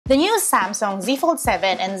The new Samsung Z Fold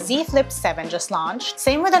 7 and Z Flip 7 just launched.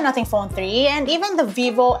 Same with the Nothing Phone 3 and even the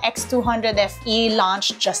Vivo X200 FE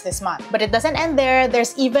launched just this month. But it doesn't end there.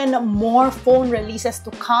 There's even more phone releases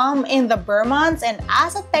to come in the Burr months, and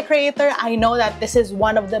as a tech creator, I know that this is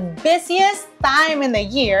one of the busiest time in the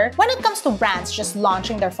year when it comes to brands just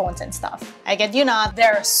launching their phones and stuff. I kid you not,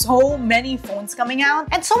 there are so many phones coming out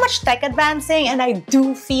and so much tech advancing, and I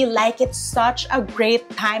do feel like it's such a great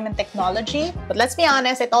time in technology. But let's be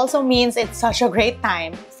honest, it also means it's such a great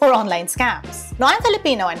time for online scams. Now, I'm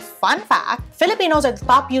Filipino, and fun fact, Filipinos are the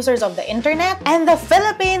top users of the internet, and the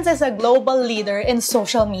Philippines is a global leader in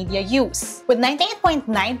social media use. With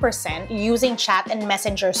 98.9% using chat and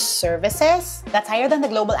messenger services, that's higher than the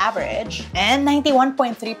global average, and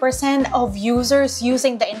 91.3% of users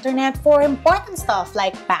using the internet for important stuff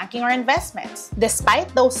like banking or investments.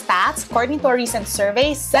 Despite those stats, according to a recent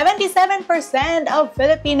survey, 77% of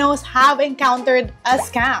Filipinos have encountered a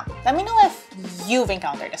scam. Let me know if you've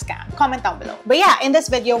encountered a scam. Comment down below. But yeah, in this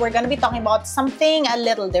video, we're gonna be talking about something a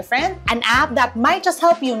little different, an app that might just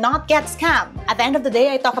help you not get scammed. At the end of the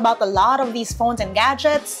day, I talk about a lot of these phones and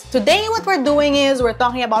gadgets. Today, what we're doing is we're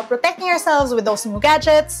talking about protecting ourselves with those new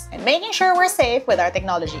gadgets and making sure we're safe with our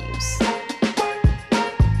technology use.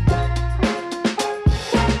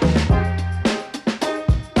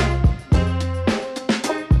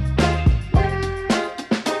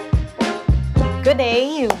 Good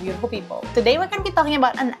day, you beautiful people. Today we're going to be talking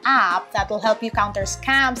about an app that will help you counter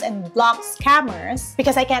scams and block scammers,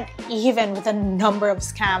 because I can't even with the number of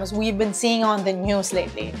scams we've been seeing on the news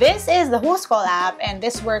lately. This is the Whoscall app, and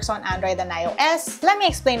this works on Android and iOS. Let me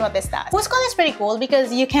explain what this does. Whoscall is pretty cool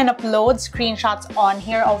because you can upload screenshots on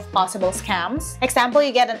here of possible scams. Example,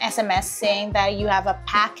 you get an SMS saying that you have a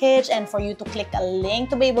package, and for you to click a link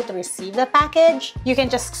to be able to receive the package, you can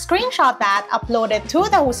just screenshot that, upload it to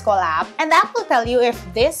the Whoscall app, and the app will tell you if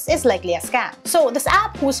this is likely a scam. So this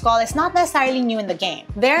app, Whoscall, is not necessarily new in the game.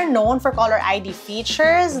 They're known for caller ID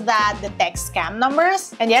features that detect scam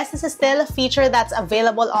numbers. And yes, this is still a feature that's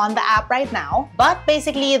available on the app right now. But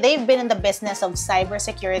basically, they've been in the business of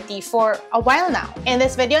cybersecurity for a while now. In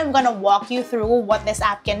this video, I'm gonna walk you through what this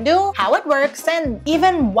app can do, how it works, and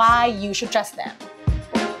even why you should trust them.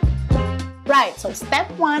 Right, so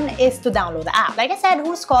step one is to download the app. Like I said,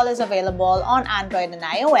 Whoscall is available on Android and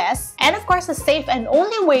iOS. And of course, the safe and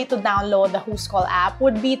only way to download the Whoscall app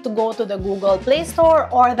would be to go to the Google Play Store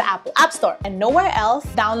or the Apple App Store. And nowhere else.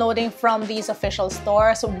 Downloading from these official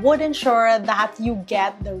stores would ensure that you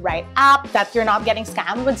get the right app, that you're not getting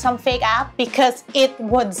scammed with some fake app, because it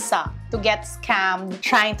would suck to get scammed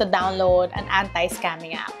trying to download an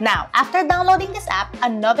anti-scamming app. Now, after downloading this app,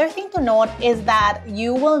 another thing to note is that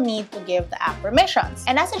you will need to give the app permissions.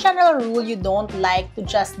 And as a general rule, you don't like to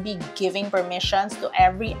just be giving permissions to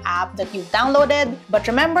every app that you've downloaded. But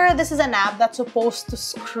remember, this is an app that's supposed to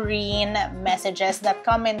screen messages that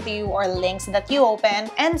come into you or links that you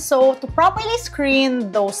open. And so to properly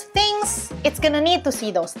screen those things, it's gonna need to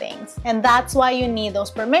see those things. And that's why you need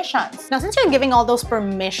those permissions. Now, since you're giving all those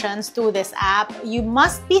permissions to this app, you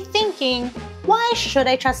must be thinking, why should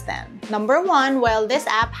I trust them? Number one, well, this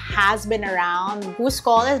app has been around.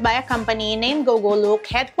 Whoscall is by a company named GoGoLook,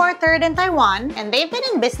 headquartered in Taiwan, and they've been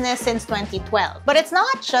in business since 2012. But it's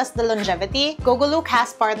not just the longevity. GoGoLook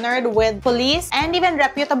has partnered with police and even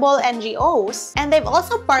reputable NGOs, and they've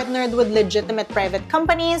also partnered with legitimate private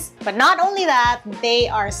companies. But not only that, they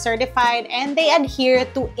are certified and they adhere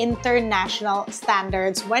to international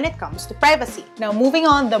standards when it comes to privacy. Now, moving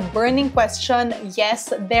on, the burning question,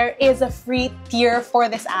 yes, there is a free tier for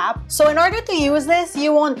this app. So in order to use this,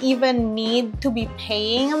 you won't even need to be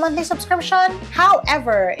paying a monthly subscription.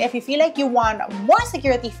 However, if you feel like you want more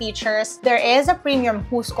security features, there is a premium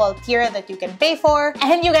Whoscall tier that you can pay for.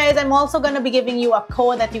 And you guys, I'm also going to be giving you a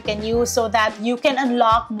code that you can use so that you can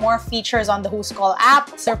unlock more features on the Whoscall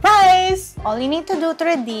app. Surprise! All you need to do to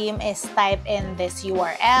redeem is type in this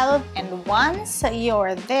URL, and once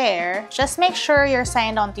you're there, just make sure you're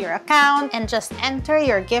signed onto your account and just enter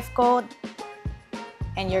your gift code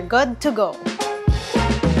and you're good to go.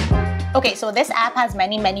 Okay, so this app has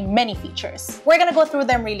many features. We're gonna go through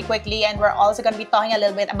them really quickly, and we're also gonna be talking a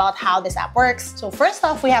little bit about how this app works. So first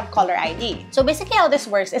off, we have caller ID. So basically how this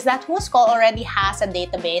works is that Whoscall already has a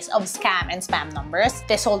database of scam and spam numbers.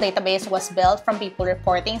 This whole database was built from people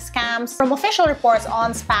reporting scams, from official reports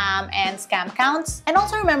on spam and scam counts, and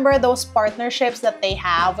also remember those partnerships that they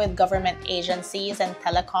have with government agencies and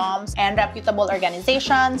telecoms and reputable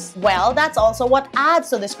organizations. Well, that's also what adds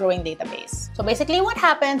to this growing database. So basically what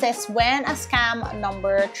happens is when a scam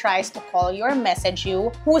number tries to call you or message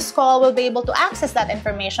you, Whoscall will be able to access that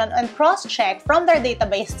information and cross-check from their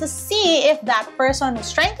database to see if that person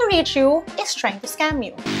who's trying to reach you is trying to scam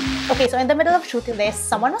you. Okay, so in the middle of shooting this,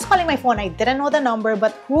 someone was calling my phone. I didn't know the number,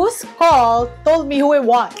 but Whoscall told me who it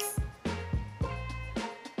was.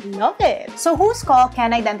 Love it! So Whoscall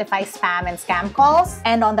can identify spam and scam calls,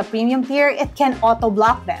 and on the premium tier, it can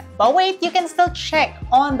auto-block them. But wait, you can still check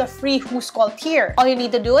on the free Whoscall tier. All you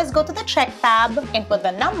need to do is go to the check tab, input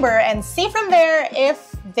the number, and see from there if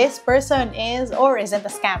this person is or isn't a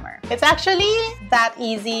scammer. It's actually that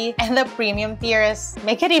easy, and the premium tiers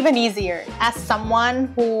make it even easier. As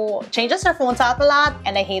someone who changes their phones out a lot,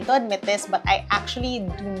 and I hate to admit this, but I actually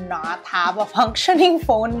do not have a functioning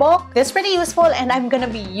phone book, this is pretty useful, and I'm gonna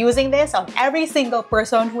be using this on every single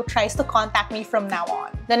person who tries to contact me from now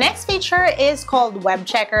on. The next feature is called Web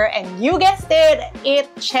Checker, and you guessed it, it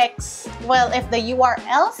checks, well, if the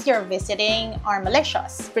URLs you're visiting are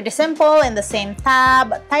malicious. Pretty simple. In the same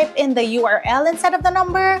tab, type in the URL instead of the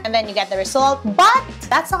number, and then you get the result. But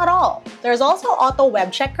that's not all. There's also Auto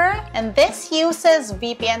Web Checker, and this uses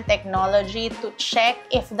VPN technology to check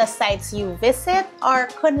if the sites you visit are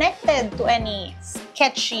connected to any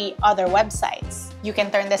sketchy other websites. You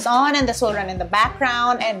can turn this on and this will run in the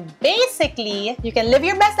background, and basically you can live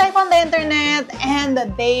your best life on the internet and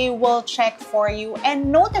they will check for you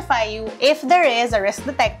and notify you if there is a risk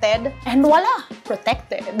detected, and voila,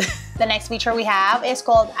 protected. The next feature we have is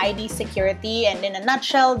called ID security, and in a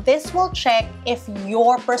nutshell, this will check if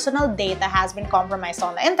your personal data has been compromised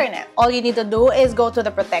on the internet. All you need to do is go to the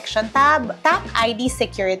protection tab, tap ID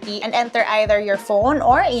security, and enter either your phone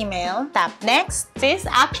or email. Tap next. This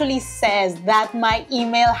actually says that my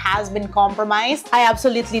email has been compromised. I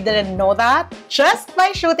absolutely didn't know that. Just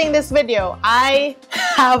by shooting this video, I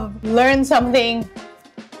have learned something.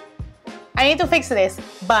 I need to fix this,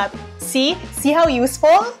 but see how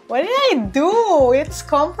useful? What did I do? It's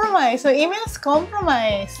compromised. So email's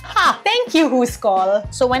compromised. Ha! Thank you,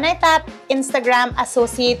 Whoscall. So when I tap Instagram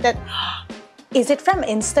associated, is it from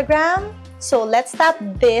Instagram? So let's tap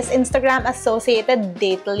this Instagram associated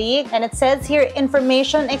data leak, and it says here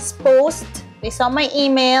information exposed. They saw my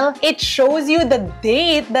email. It shows you the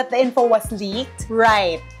date that the info was leaked.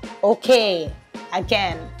 Right. Okay.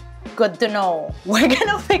 Again, good to know. We're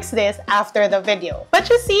gonna fix this after the video. But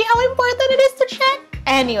you see how important it is to check?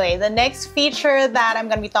 Anyway, the next feature that I'm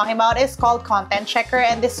gonna be talking about is called Content Checker,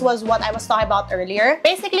 and this was what I was talking about earlier.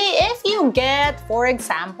 Basically, if you get, for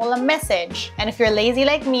example, a message, and if you're lazy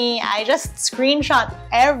like me, I just screenshot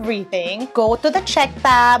everything, go to the check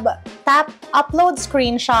tab, tap upload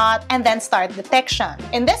screenshot, and then start detection.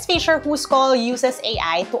 In this feature, Whoscall uses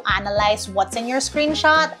AI to analyze what's in your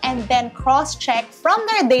screenshot and then cross-check from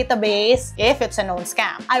their database if it's a known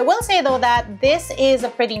scam. I will say though that this is a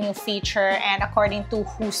pretty new feature, and according to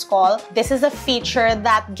Whoscall, this is a feature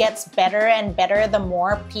that gets better and better the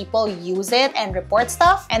more people use it and report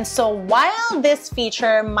stuff. And so while this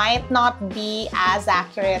feature might not be as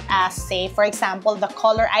accurate as, say, for example, the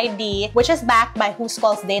caller ID, which is backed by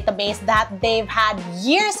Whoscall's database that they've had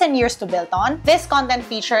years and years to build on, this content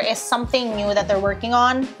feature is something new that they're working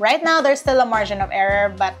on. Right now, there's still a margin of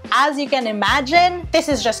error, but as you can imagine, this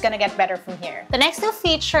is just gonna get better from here. The next two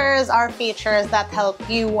features are features that help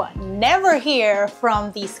you never hear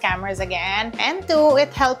from these scammers again, and two,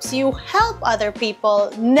 it helps you help other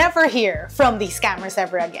people never hear from these scammers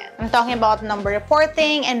ever again. I'm talking about number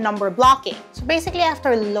reporting and number blocking. So basically,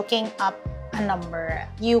 after looking up a number,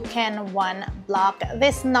 you can block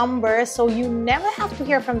this number so you never have to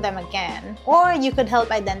hear from them again, or you could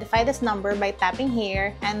help identify this number by tapping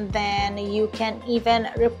here, and then you can even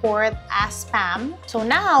report as spam. So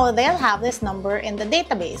now they'll have this number in the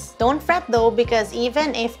database. Don't fret though, because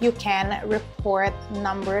even if you can report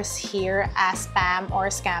numbers here as spam or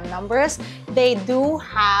scam numbers, they do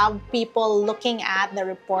have people looking at the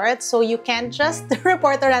report, so you can't just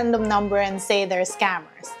report a random number and say they're scammers.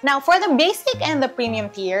 Now, for the basic and the premium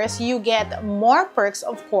tiers, you get more perks,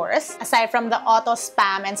 of course. Aside from the auto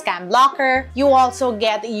spam and scam blocker, you also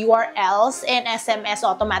get URLs and SMS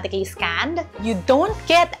automatically scanned. You don't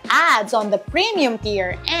get ads on the premium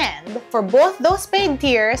tier, and for both those paid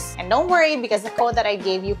tiers, and don't worry because the code that I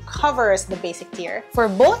gave you covers the basic tier, for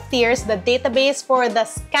both tiers, the database for the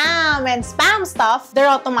scam and spam stuff, they're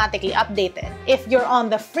automatically updated. If you're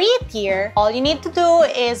on the free tier, all you need to do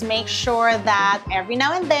is make sure that every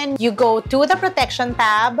now and then you go to the protection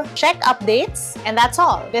tab, check updates, and that's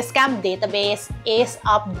all. The scam database is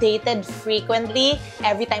updated frequently.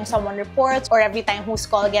 Every time someone reports or every time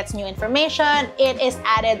Whoscall gets new information, it is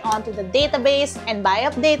added onto the database, and by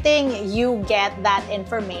updating, you get that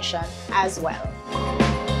information as well.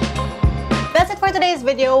 for today's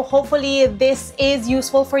video. Hopefully this is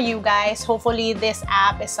useful for you guys. Hopefully this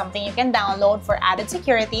app is something you can download for added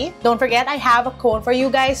security. Don't forget, I have a code for you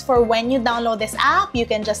guys for when you download this app. You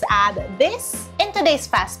can just add this. In today's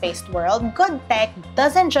fast-paced world, good tech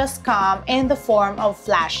doesn't just come in the form of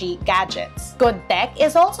flashy gadgets. Good tech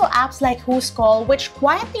is also apps like Whoscall, which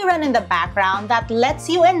quietly run in the background that lets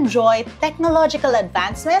you enjoy technological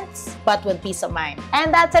advancements, but with peace of mind.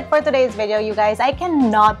 And that's it for today's video, you guys. I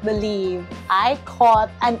cannot believe I caught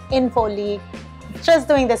an info leak just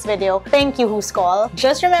doing this video. Thank you, Whoscall.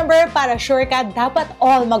 Just remember, para sure ka, dapat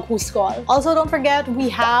all mag-Whoscall. Also, don't forget, we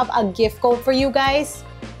have a gift code for you guys.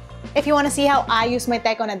 If you want to see how I use my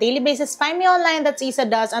tech on a daily basis, find me online. That's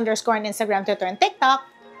LAZADA _ on Instagram, Twitter, and TikTok.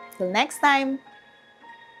 Till next time.